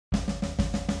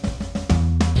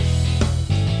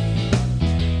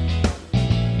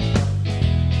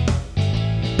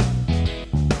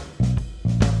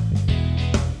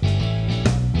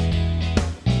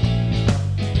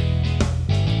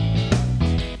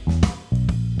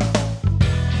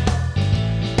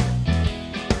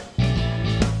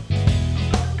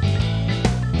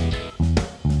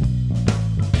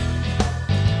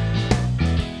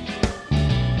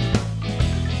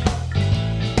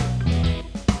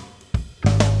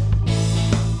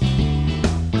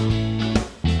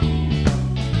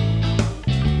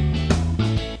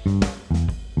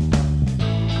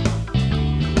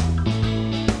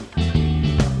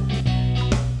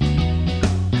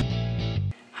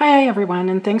Hi everyone,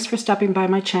 and thanks for stopping by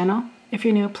my channel. If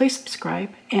you're new, please subscribe,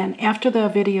 and after the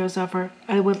video is over,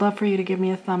 I would love for you to give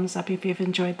me a thumbs up if you've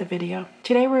enjoyed the video.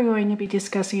 Today we're going to be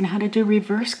discussing how to do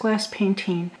reverse glass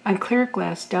painting on clear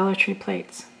glass Dollar Tree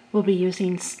plates. We'll be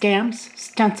using stamps,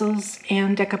 stencils,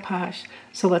 and decoupage,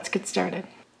 so let's get started.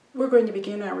 We're going to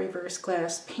begin our reverse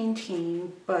glass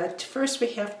painting, but first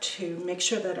we have to make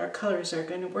sure that our colors are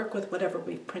going to work with whatever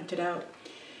we've printed out.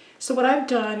 So what I've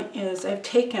done is I've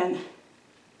taken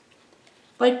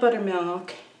light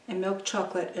buttermilk and milk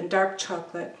chocolate and dark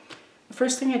chocolate. The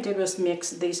first thing I did was mix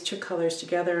these two colors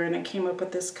together, and I came up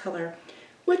with this color,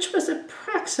 which was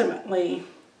approximately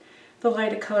the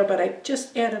lighter color, but I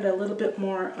just added a little bit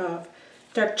more of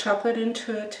dark chocolate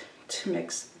into it to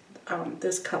mix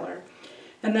this color.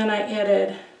 And then I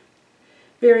added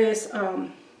various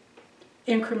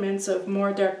increments of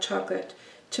more dark chocolate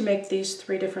to make these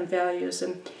three different values.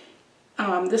 And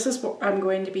this is what I'm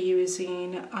going to be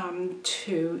using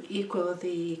to equal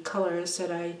the colors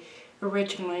that I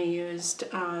originally used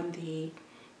on the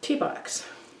tea box.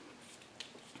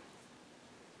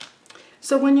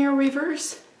 So when you're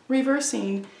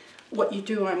reversing what you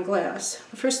do on glass,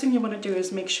 the first thing you want to do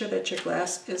is make sure that your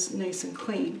glass is nice and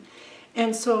clean.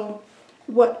 And so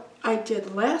what I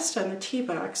did last on the tea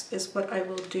box is what I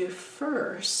will do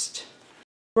first.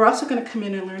 We're also going to come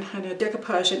in and learn how to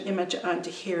decoupage an image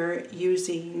onto here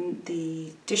using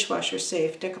the dishwasher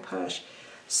safe decoupage,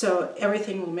 so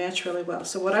everything will match really well.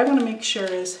 So what I want to make sure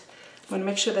is, I want to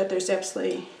make sure that there's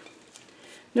absolutely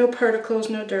no particles,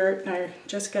 no dirt, and I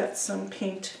just got some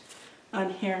paint on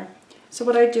here. So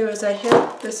what I do is I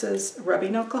have, this is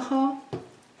rubbing alcohol,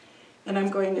 and I'm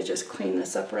going to just clean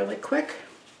this up really quick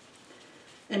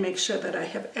and make sure that I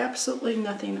have absolutely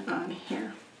nothing on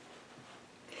here.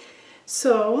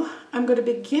 So I'm going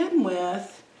to begin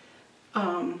with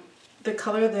the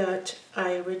color that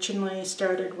I originally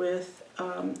started with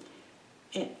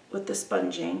the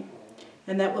sponging,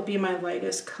 and that will be my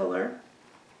lightest color.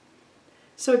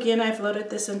 So again, I've loaded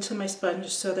this into my sponge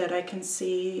so that I can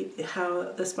see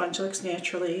how the sponge looks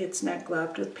naturally. It's not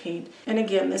globbed with paint. And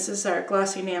again, this is our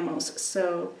glossy enamels,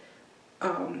 so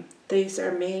these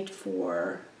are made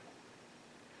for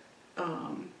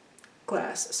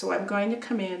glass. So I'm going to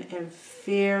come in and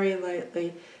very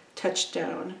lightly touch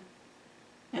down,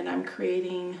 and I'm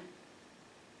creating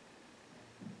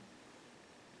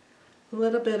a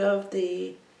little bit of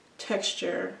the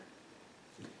texture.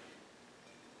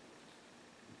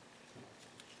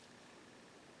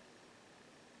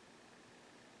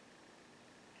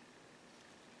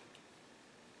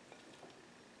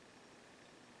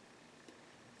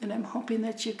 And I'm hoping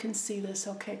that you can see this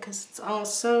okay, because it's all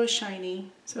so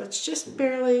shiny. So it's just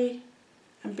barely,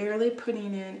 I'm barely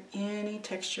putting in any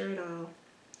texture at all,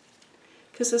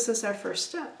 because this is our first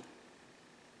step.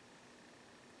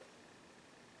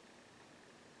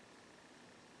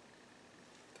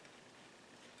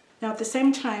 Now at the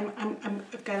same time,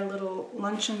 I've got a little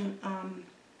luncheon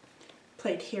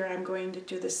plate here. I'm going to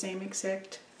do the same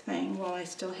exact thing while I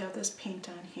still have this paint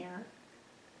on here.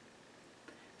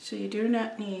 So you do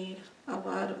not need a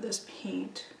lot of this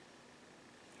paint.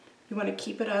 You want to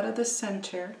keep it out of the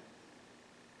center.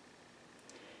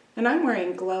 And I'm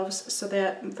wearing gloves so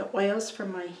that the oils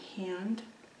from my hand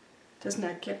does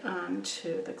not get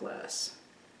onto the glass.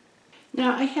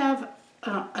 Now I have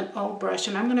an old brush,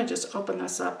 and I'm going to just open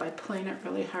this up by pulling it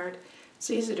really hard.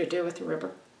 It's easy to do with your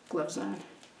rubber gloves on.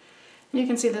 And you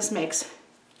can see this makes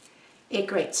a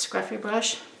great scruffy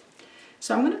brush.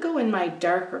 So I'm going to go in my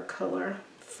darker color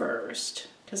first,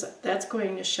 because that's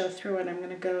going to show through, and I'm going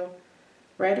to go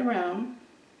right around,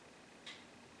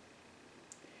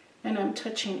 and I'm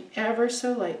touching ever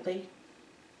so lightly.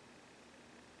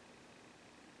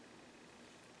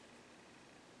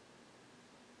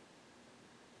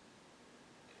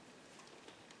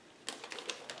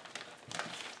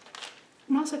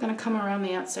 I'm also going to come around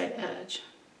the outside edge,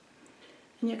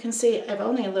 and you can see I've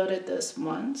only loaded this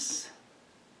once,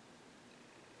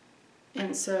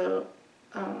 and so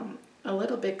a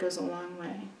little bit goes a long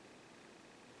way.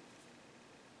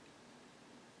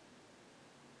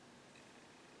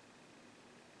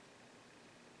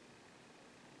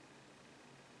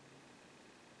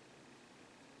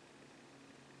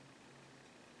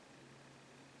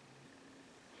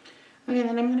 Okay,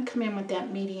 then I'm going to come in with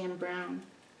that medium brown,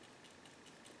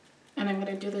 and I'm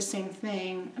going to do the same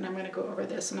thing, and I'm going to go over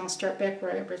this, and I'll start back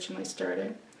where I originally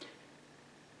started.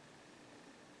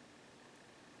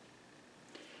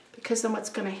 Because then what's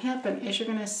going to happen is you're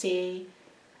going to see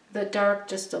the dark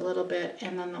just a little bit,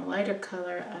 and then the lighter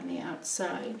color on the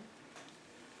outside.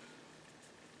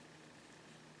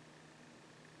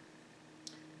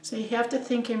 So you have to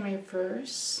think in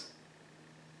reverse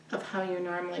of how you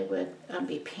normally would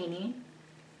be painting.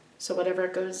 So whatever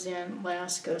goes in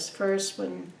last goes first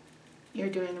when you're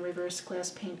doing the reverse glass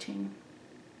painting.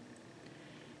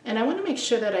 And I want to make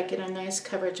sure that I get a nice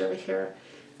coverage over here,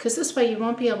 because this way you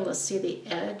won't be able to see the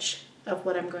edge of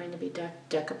what I'm going to be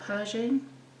decoupaging.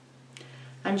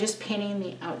 I'm just painting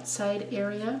the outside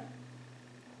area.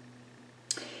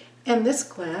 And this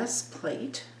glass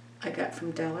plate I got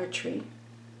from Dollar Tree.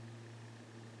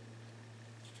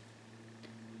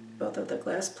 Both of the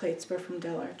glass plates were from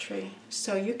Dollar Tree.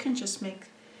 So you can just make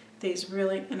these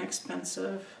really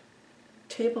inexpensive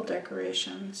table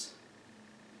decorations,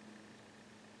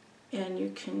 and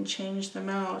you can change them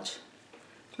out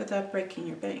without breaking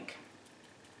your bank.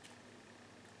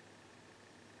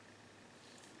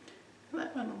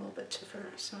 That went a little bit too far,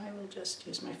 so I will just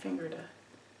use my finger to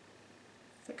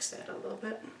fix that a little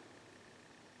bit.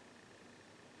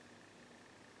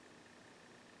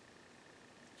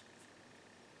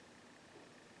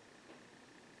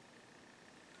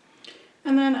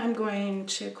 And then I'm going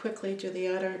to quickly do the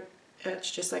outer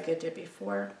edge just like I did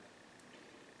before.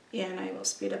 And I will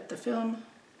speed up the film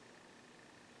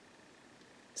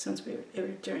since we were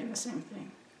doing the same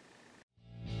thing.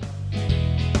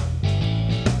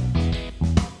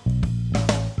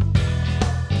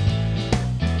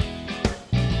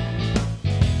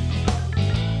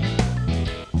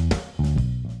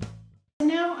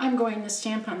 Now I'm going to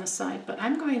stamp on the side, but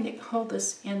I'm going to hold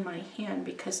this in my hand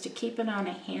because to keep it on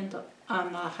a handle,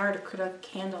 on the hard acrylic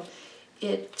handle,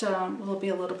 it will be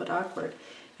a little bit awkward.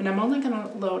 And I'm only going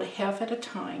to load half at a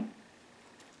time.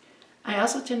 I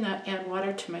also did not add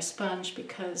water to my sponge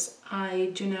because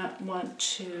I do not want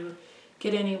to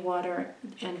get any water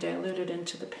and dilute it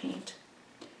into the paint,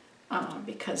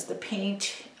 because the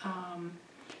paint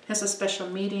has a special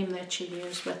medium that you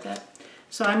use with it.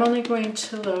 So I'm only going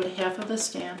to load half of the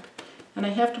stamp, and I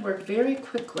have to work very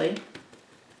quickly.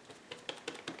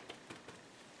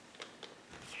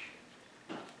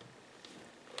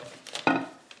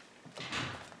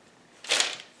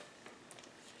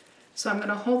 So I'm going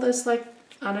to hold this like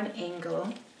on an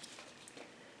angle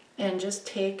and just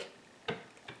take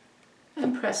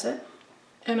and press it.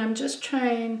 And I'm just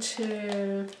trying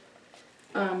to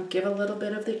give a little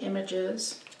bit of the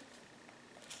images.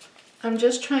 I'm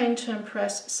just trying to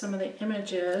impress some of the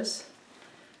images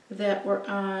that were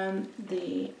on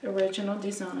the original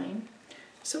design.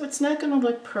 So it's not going to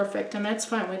look perfect, and that's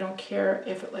fine. We don't care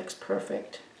if it looks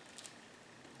perfect.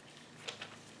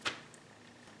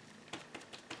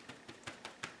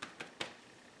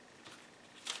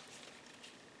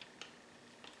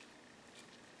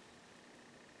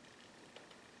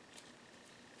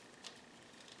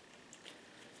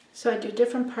 So I do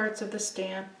different parts of the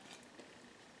stamp.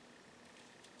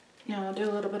 Now I'll do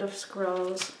a little bit of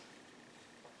scrolls.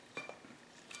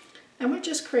 And we're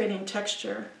just creating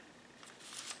texture.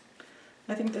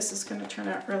 I think this is going to turn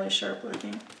out really sharp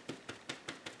looking.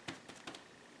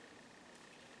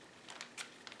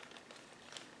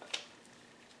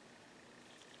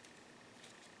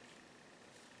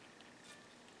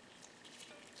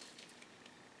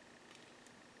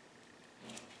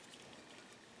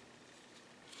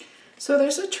 So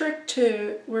there's a trick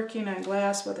to working on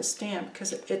glass with a stamp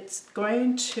because it's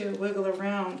going to wiggle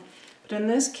around. But in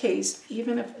this case,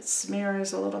 even if it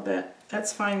smears a little bit,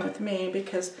 that's fine with me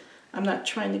because I'm not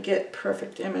trying to get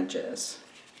perfect images.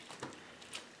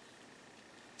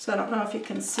 So I don't know if you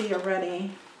can see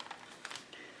already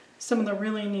some of the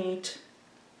really neat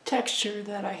texture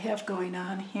that I have going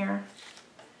on here.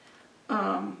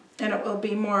 And it will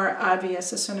be more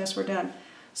obvious as soon as we're done.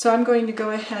 So I'm going to go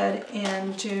ahead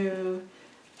and do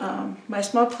my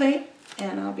small plate,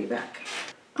 and I'll be back.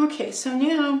 Okay, so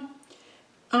now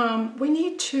we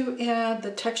need to add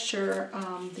the texture,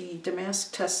 the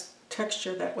damask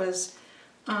texture that was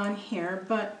on here,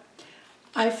 but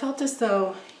I felt as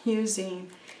though using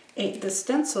the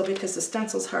stencil, because the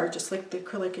stencil's hard just like the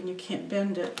acrylic and you can't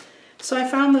bend it. So I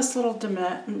found this little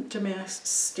damask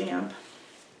stamp,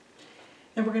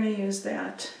 and we're going to use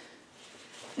that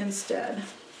instead.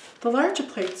 The larger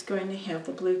plate's going to have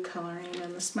the blue coloring,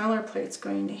 and the smaller plate's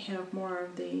going to have more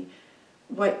of the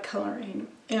white coloring.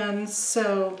 And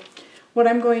so what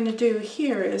I'm going to do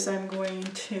here is I'm going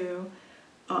to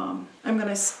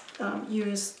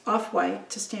use off-white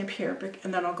to stamp here,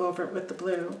 and then I'll go over it with the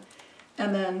blue.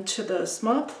 And then to the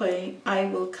small plate, I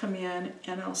will come in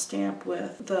and I'll stamp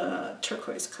with the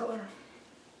turquoise color.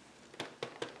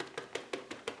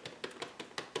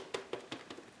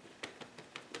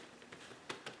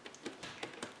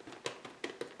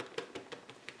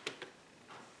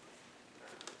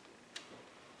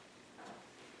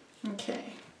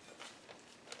 Okay,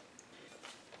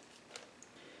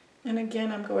 And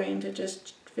again, I'm going to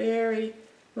just very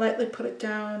lightly put it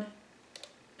down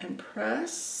and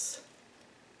press,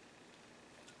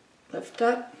 lift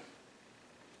up.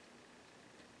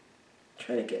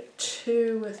 Try to get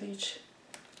 2 with each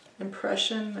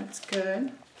impression, that's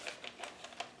good.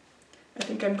 I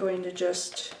think I'm going to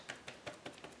just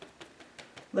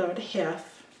load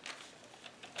half.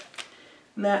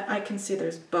 And that, I can see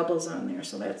there's bubbles on there,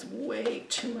 so that's way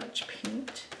too much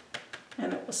paint,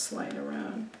 and it will slide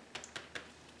around.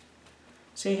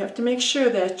 So you have to make sure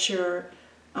that your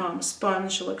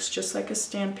sponge looks just like a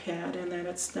stamp pad and that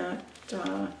it's not,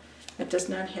 it does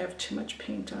not have too much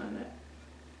paint on it.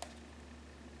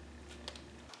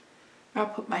 I'll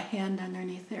put my hand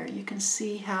underneath there. You can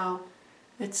see how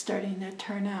it's starting to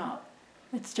turn out.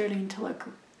 It's starting to look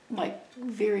like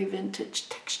very vintage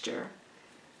texture.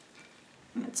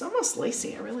 And it's almost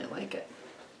lacy. I really like it.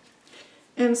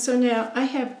 And so now I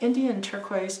have Indian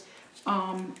turquoise,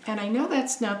 and I know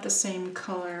that's not the same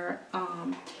color.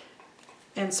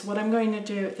 And so what I'm going to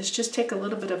do is just take a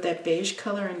little bit of that beige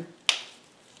color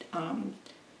and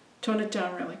tone it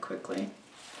down really quickly.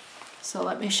 So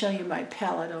let me show you my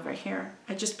palette over here.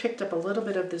 I just picked up a little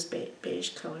bit of this beige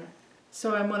color.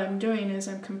 So what I'm doing is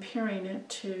I'm comparing it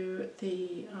to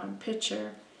the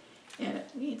picture, and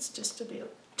it needs just to be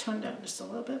toned down just a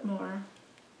little bit more.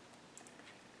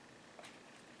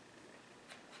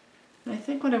 And I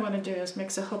think what I want to do is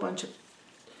mix a whole bunch of,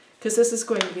 because this is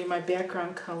going to be my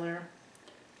background color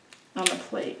on the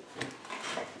plate.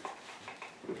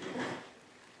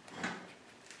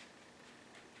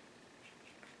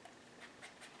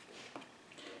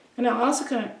 And I'm also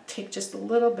going to take just a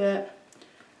little bit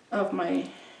of my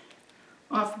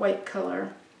off-white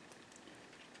color,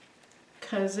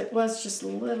 because it was just a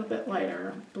little bit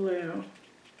lighter blue.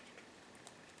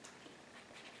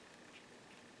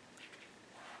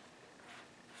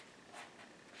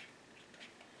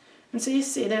 And so you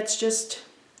see, that's just,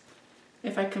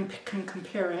 if I can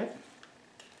compare it,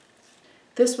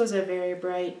 this was a very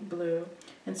bright blue,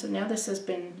 and so now this has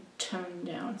been toned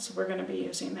down, so we're going to be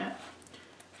using that.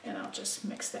 And I'll just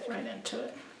mix that right into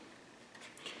it.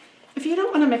 If you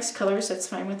don't want to mix colors, that's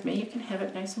fine with me. You can have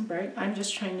it nice and bright. I'm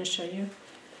just trying to show you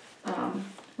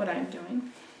what I'm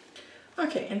doing.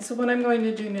 Okay, and so what I'm going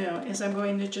to do now is I'm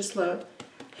going to just load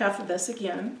half of this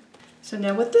again. So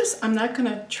now with this, I'm not going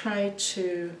to try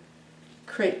to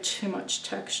create too much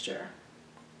texture.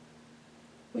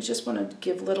 We just want to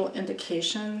give little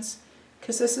indications,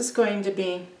 because this is going to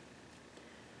be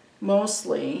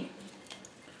mostly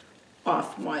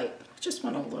off-white. Just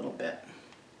want a little bit.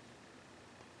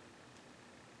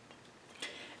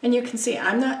 And you can see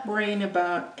I'm not worrying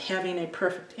about having a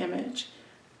perfect image.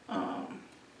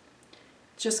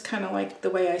 Just kind of like the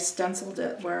way I stenciled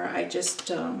it, where I just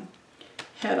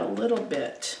had a little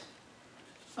bit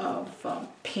of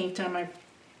paint on my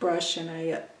brush, and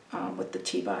I with the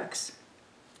tea box.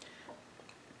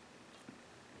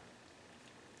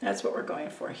 That's what we're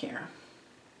going for here.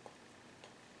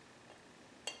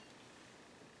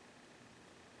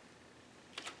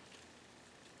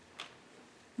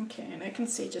 Okay, and I can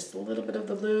see just a little bit of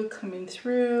the blue coming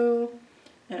through,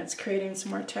 and it's creating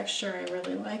some more texture. I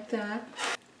really like that.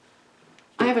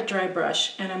 I have a dry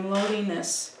brush, and I'm loading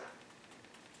this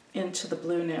into the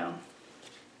blue now.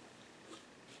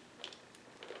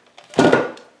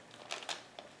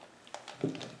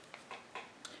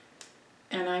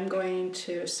 And I'm going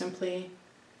to simply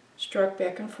stroke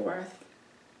back and forth,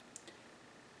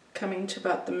 coming to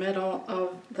about the middle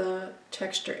of the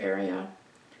texture area.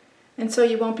 And so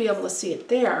you won't be able to see it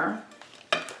there,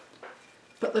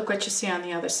 but look what you see on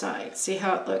the other side. See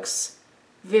how it looks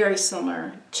very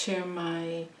similar to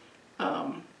my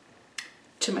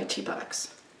tea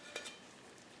box.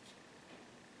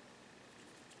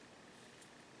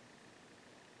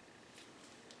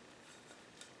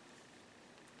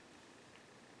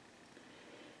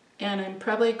 And I'm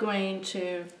probably going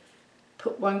to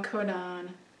put one coat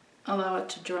on, allow it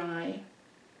to dry,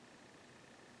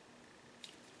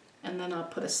 and then I'll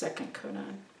put a second coat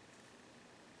on.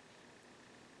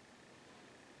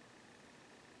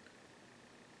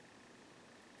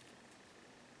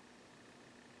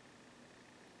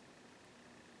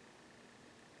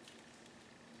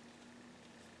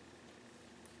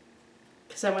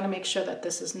 Because I want to make sure that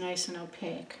this is nice and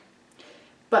opaque.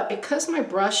 But because my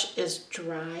brush is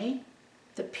dry,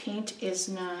 the paint is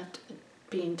not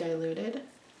being diluted.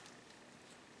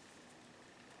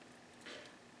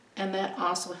 And that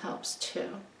also helps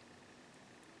too.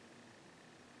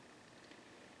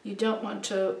 You don't want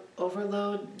to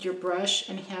overload your brush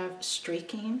and have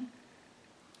streaking.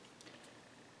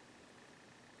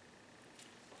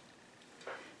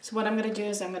 So what I'm going to do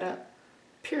is I'm going to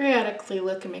periodically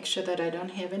look and make sure that I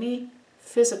don't have any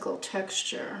physical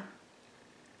texture.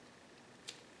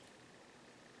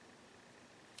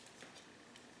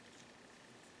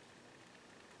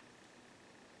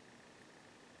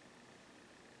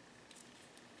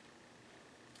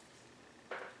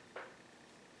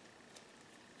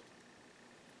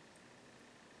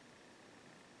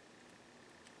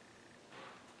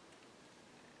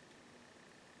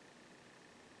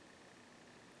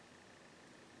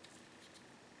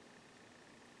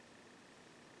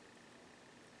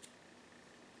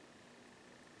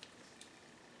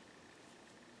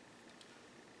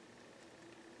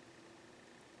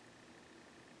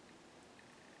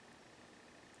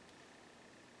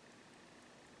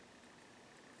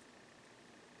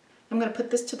 I'm going to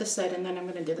put this to the side and then I'm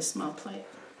going to do the small plate.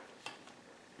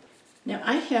 Now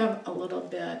I have a little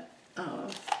bit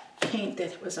of paint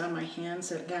that was on my hands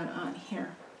that got on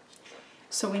here.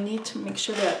 So we need to make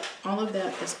sure that all of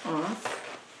that is off.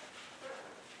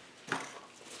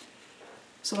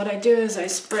 So what I do is I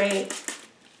spray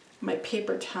my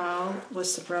paper towel with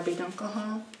some rubbing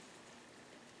alcohol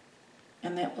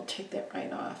and that will take that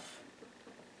right off.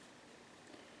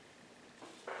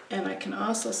 And I can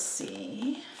also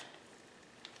see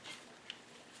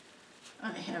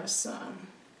I have some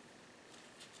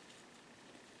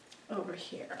over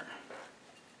here.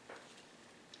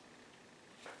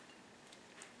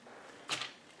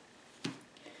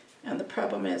 And the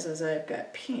problem is I've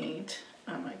got paint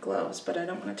on my gloves, but I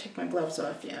don't want to take my gloves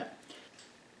off yet.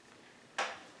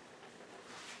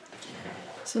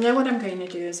 So now what I'm going to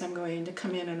do is I'm going to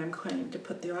come in and I'm going to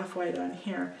put the off-white on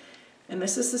here. And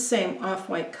this is the same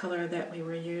off-white color that we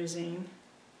were using.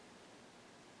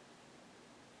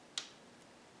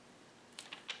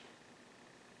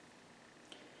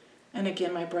 And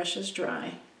again, my brush is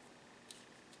dry.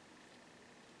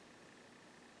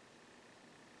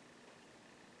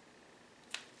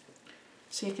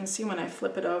 So you can see when I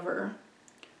flip it over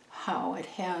how it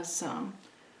has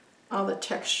all the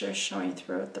texture showing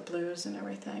through it, the blues and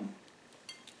everything.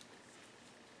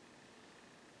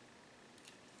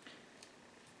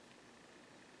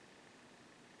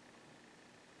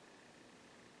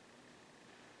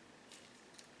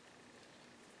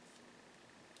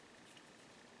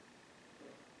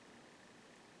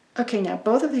 Okay, now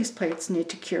both of these plates need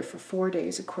to cure for 4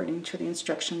 days according to the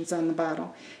instructions on the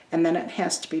bottle, and then it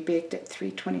has to be baked at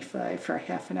 325 for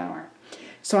half an hour.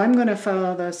 So I'm going to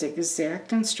follow those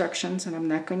exact instructions and I'm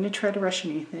not going to try to rush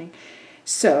anything.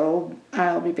 So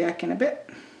I'll be back in a bit.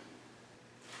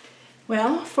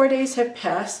 Well, 4 days have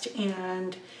passed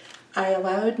and I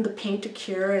allowed the paint to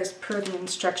cure as per the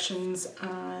instructions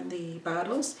on the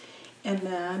bottles, and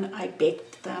then I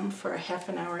baked them for a half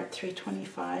an hour at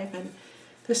 325, and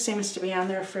this seems to be on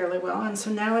there fairly well. And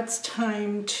so now it's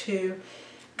time to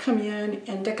come in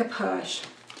and decoupage.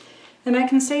 And I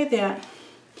can say that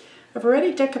I've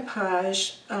already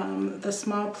decoupaged the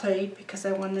small plate because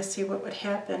I wanted to see what would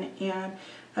happen. And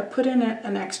I put in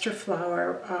an extra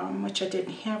flower, which I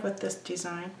didn't have with this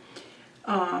design,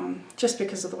 just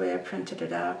because of the way I printed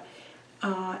it out.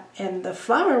 And the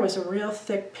flower was a real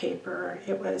thick paper.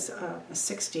 It was a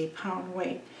 60-pound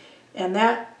weight. And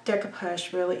that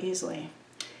decoupaged really easily.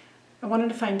 I wanted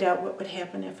to find out what would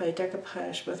happen if I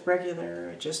decoupaged with regular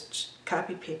or just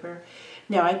copy paper.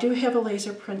 Now I do have a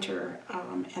laser printer,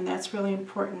 and that's really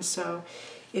important. So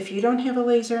if you don't have a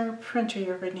laser printer,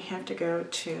 you're going to have to go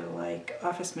to like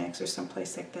Office Max or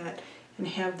someplace like that and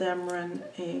have them run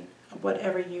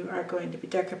whatever you are going to be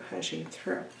decoupaging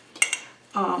through.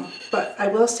 But I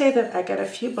will say that I got a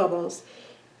few bubbles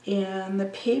and the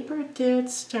paper did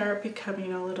start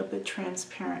becoming a little bit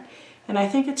transparent. And I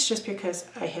think it's just because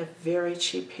I have very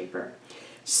cheap paper.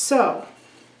 So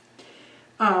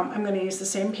I'm going to use the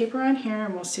same paper on here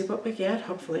and we'll see what we get.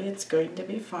 Hopefully it's going to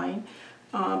be fine.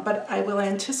 But I will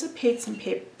anticipate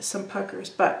some puckers.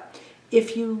 But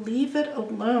if you leave it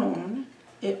alone,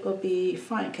 it will be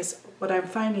fine. Because what I'm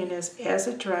finding is as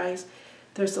it dries,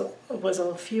 was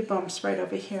a few bumps right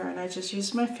over here. And I just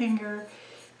used my finger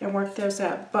and work those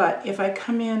out. But if I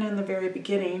come in the very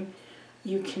beginning,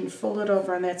 you can fold it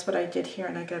over, and that's what I did here,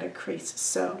 and I got a crease.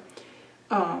 So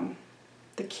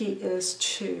the key is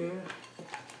to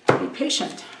be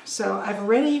patient. So I've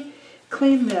already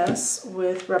cleaned this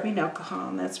with rubbing alcohol,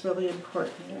 and that's really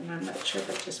important, and I'm not sure if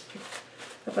I just picked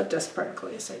up a dust particle.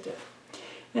 Yes, I did.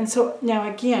 And so now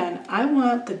again, I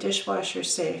want the dishwasher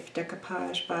safe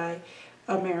decoupage by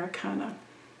Americana.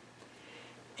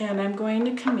 And I'm going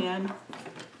to come in,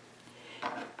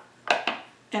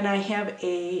 and I have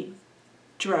a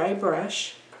dry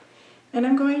brush, and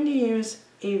I'm going to use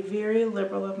a very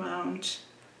liberal amount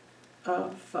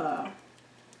of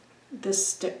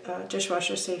this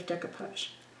dishwasher safe decoupage.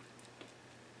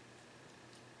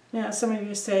 Now some of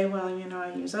you say, well, you know,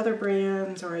 I use other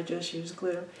brands or I just use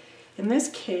glue. In this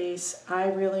case, I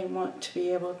really want to be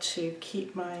able to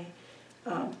keep my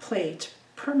plate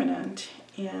permanent,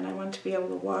 and I want to be able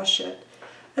to wash it.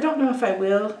 I don't know if I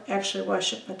will actually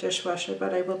wash it in the dishwasher,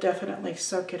 but I will definitely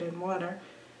soak it in water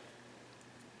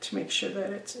to make sure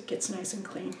that it gets nice and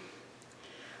clean.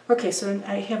 Okay, so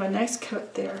I have a nice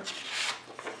coat there.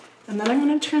 And then I'm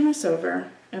going to turn this over,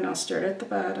 and I'll start at the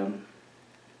bottom.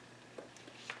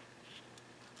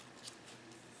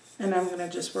 And I'm going to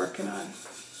just work it on.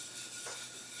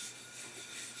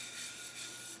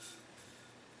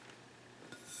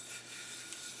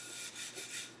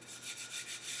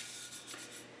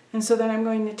 And so then I'm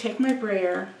going to take my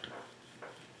brayer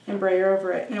and brayer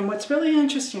over it. And what's really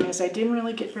interesting is I didn't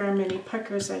really get very many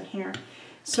puckers on here.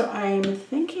 So I'm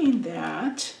thinking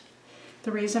that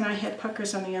the reason I had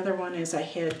puckers on the other one is I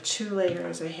had 2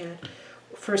 layers. I had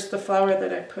first the flour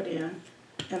that I put in,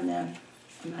 and then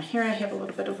now here I have a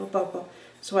little bit of a bubble.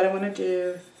 So what I want to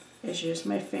do is use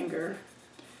my finger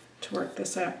to work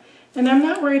this out. And I'm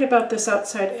not worried about this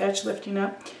outside edge lifting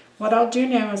up. What I'll do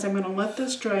now is I'm going to let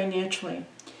this dry naturally.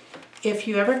 If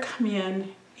you ever come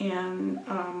in and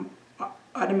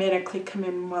automatically come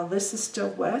in while this is still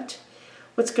wet,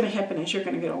 what's going to happen is you're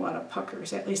going to get a lot of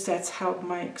puckers. At least that's how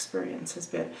my experience has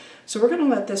been. So we're going to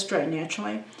let this dry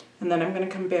naturally, and then I'm going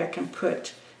to come back and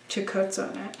put 2 coats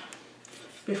on it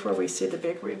before we see the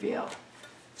big reveal.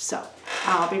 So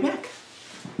I'll be back.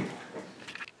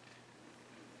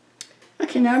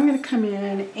 Okay, now I'm going to come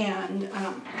in and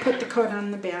put the coat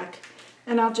on the back.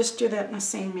 And I'll just do that in the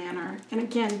same manner. And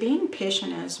again, being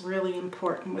patient is really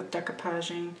important with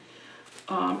decoupaging.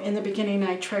 In the beginning,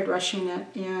 I tried rushing it,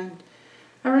 and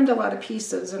I ruined a lot of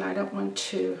pieces, and I don't want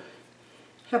to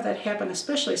have that happen,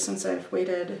 especially since I've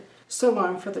waited so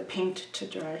long for the paint to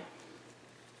dry.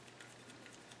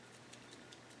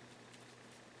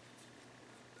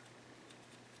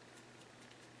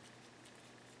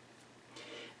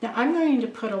 Now I'm going to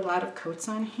put a lot of coats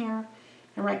on here,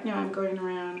 and right now I'm going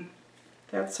around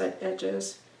the outside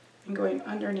edges and going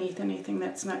underneath anything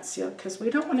that's not sealed, because we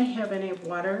don't want to have any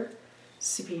water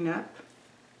seeping up.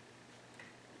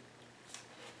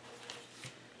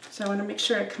 So I want to make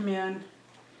sure I come in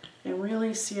and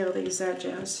really seal these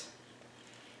edges.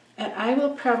 And I will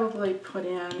probably put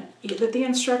in, the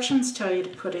instructions tell you to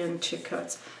put in 2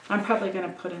 coats. I'm probably going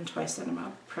to put in twice that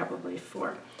amount, probably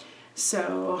 4.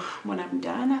 So when I'm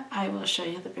done, I will show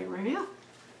you the big reveal.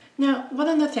 Now, one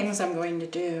of the things I'm going to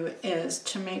do is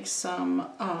to make some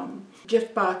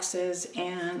gift boxes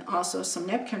and also some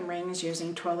napkin rings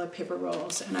using toilet paper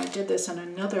rolls. And I did this in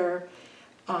another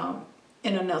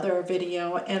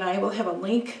video, and I will have a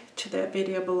link to that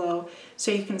video below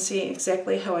so you can see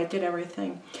exactly how I did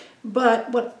everything.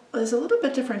 But what is a little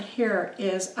bit different here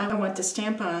is I want to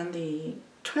stamp on the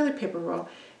toilet paper roll,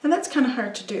 and that's kind of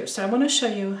hard to do. So I want to show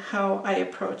you how I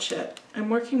approach it. I'm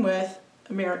working with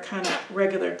Americana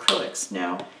regular acrylics.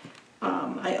 Now,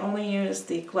 I only use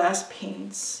the glass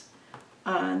paints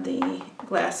on the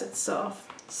glass itself.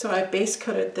 So I base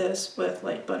coated this with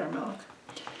light buttermilk.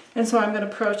 And so I'm going to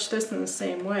approach this in the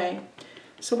same way.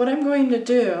 So what I'm going to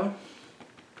do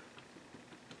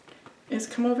is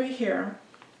come over here,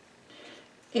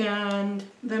 and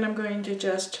then I'm going to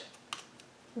just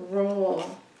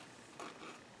roll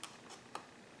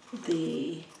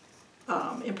the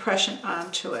impression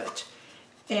onto it.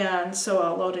 And so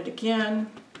I'll load it again.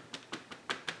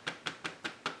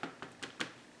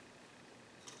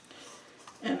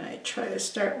 And I try to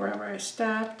start wherever I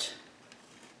stopped.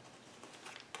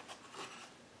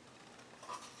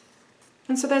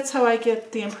 And so that's how I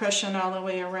get the impression all the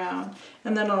way around.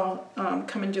 And then I'll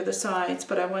come and do the sides,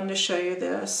 but I wanted to show you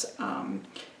this, and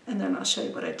then I'll show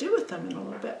you what I do with them in a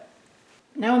little bit.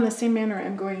 Now in the same manner,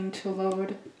 I'm going to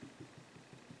load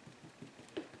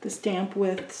the stamp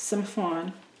with some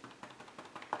fawn.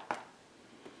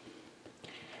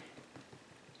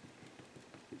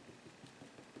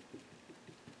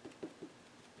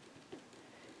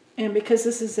 And because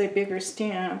this is a bigger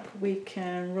stamp, we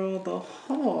can roll the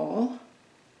whole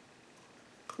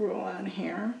roll on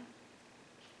here.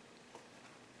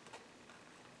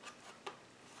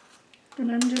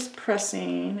 And I'm just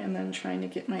pressing and then trying to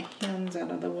get my hands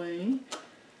out of the way.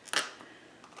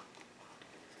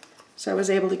 So I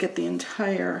was able to get the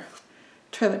entire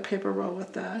toilet paper roll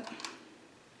with that.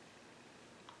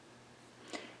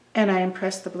 And I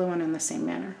impressed the blue one in the same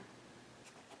manner.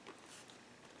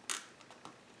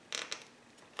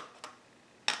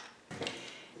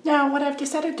 Now what I've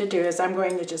decided to do is I'm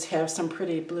going to just have some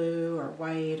pretty blue or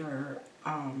white or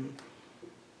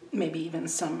maybe even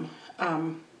some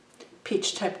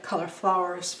peach type color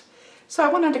flowers. So I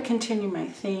wanted to continue my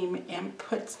theme and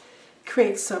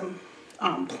create some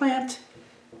plant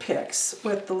picks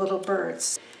with the little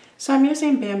birds. So I'm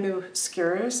using bamboo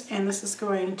skewers, and this is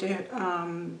going to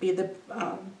be the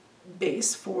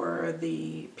base for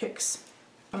the picks.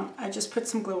 I just put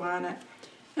some glue on it,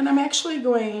 and I'm actually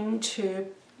going to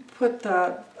put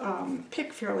the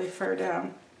pick fairly far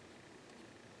down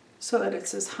so that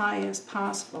it's as high as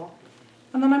possible.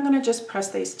 And then I'm going to just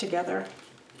press these together.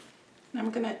 And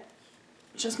I'm going to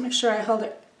just make sure I hold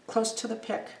it close to the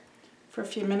pick for a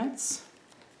few minutes.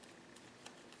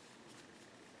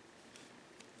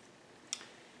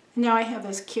 Now I have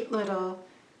this cute little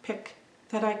pick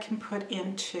that I can put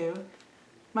into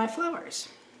my flowers.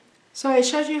 So I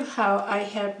showed you how I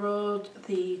had rolled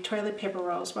the toilet paper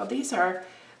rolls. Well, these are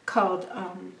called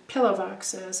pillow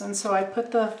boxes, and so I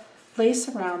put the lace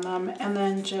around them and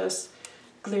then just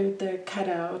glued the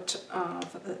cutout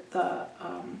of the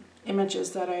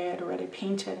images that I had already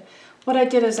painted. What I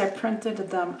did is I printed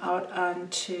them out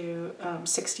onto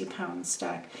 60-pound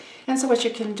stack. And so what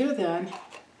you can do then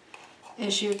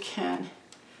is you can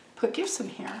put gifts in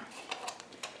here,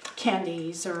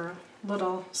 candies or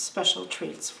little special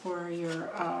treats for your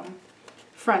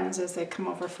friends as they come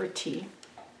over for tea.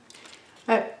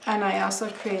 And I also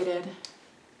created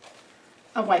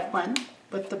a white one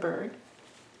with the bird.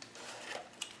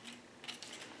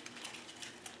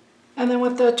 And then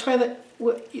with the toilet,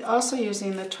 also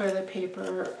using the toilet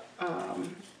paper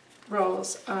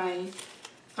rolls, I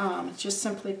just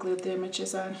simply glued the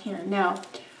images on here. Now,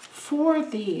 for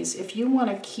these, if you want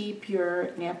to keep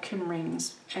your napkin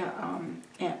rings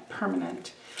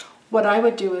permanent, what I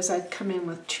would do is I'd come in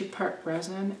with 2-part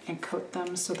resin and coat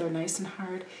them so they're nice and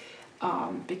hard,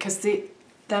 because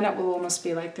then it will almost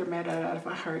be like they're made out of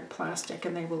a hard plastic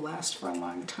and they will last for a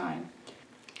long time.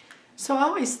 So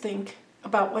always think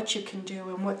about what you can do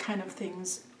and what kind of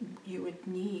things you would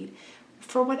need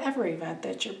for whatever event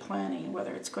that you're planning,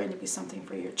 whether it's going to be something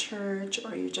for your church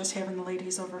or you're just having the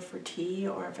ladies over for tea,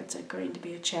 or if it's going to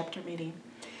be a chapter meeting.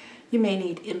 You may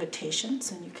need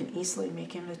invitations, and you can easily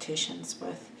make invitations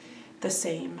with the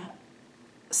same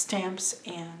stamps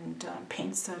and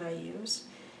paints that I use.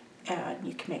 And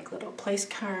you can make little place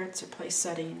cards or place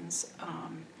settings.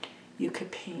 You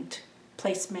could paint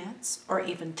placemats or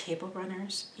even table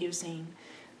runners using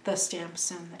the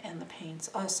stamps and the paints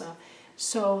also.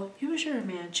 So use your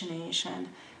imagination.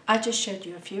 I just showed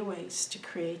you a few ways to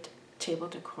create table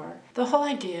decor. The whole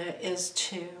idea is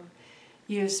to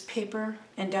use paper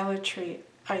and Dollar Tree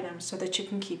items so that you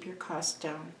can keep your costs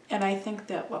down. And I think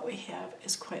that what we have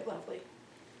is quite lovely.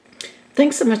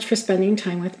 Thanks so much for spending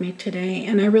time with me today,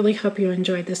 and I really hope you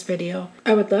enjoyed this video.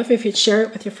 I would love if you'd share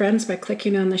it with your friends by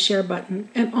clicking on the share button.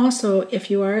 And also, if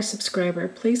you are a subscriber,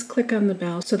 please click on the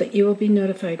bell so that you will be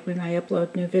notified when I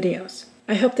upload new videos.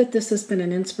 I hope that this has been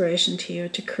an inspiration to you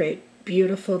to create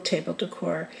beautiful table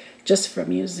decor just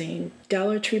from using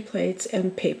Dollar Tree plates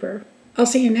and paper. I'll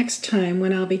see you next time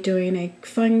when I'll be doing a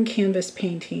fun canvas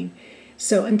painting.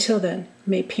 So until then,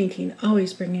 may painting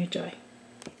always bring you joy.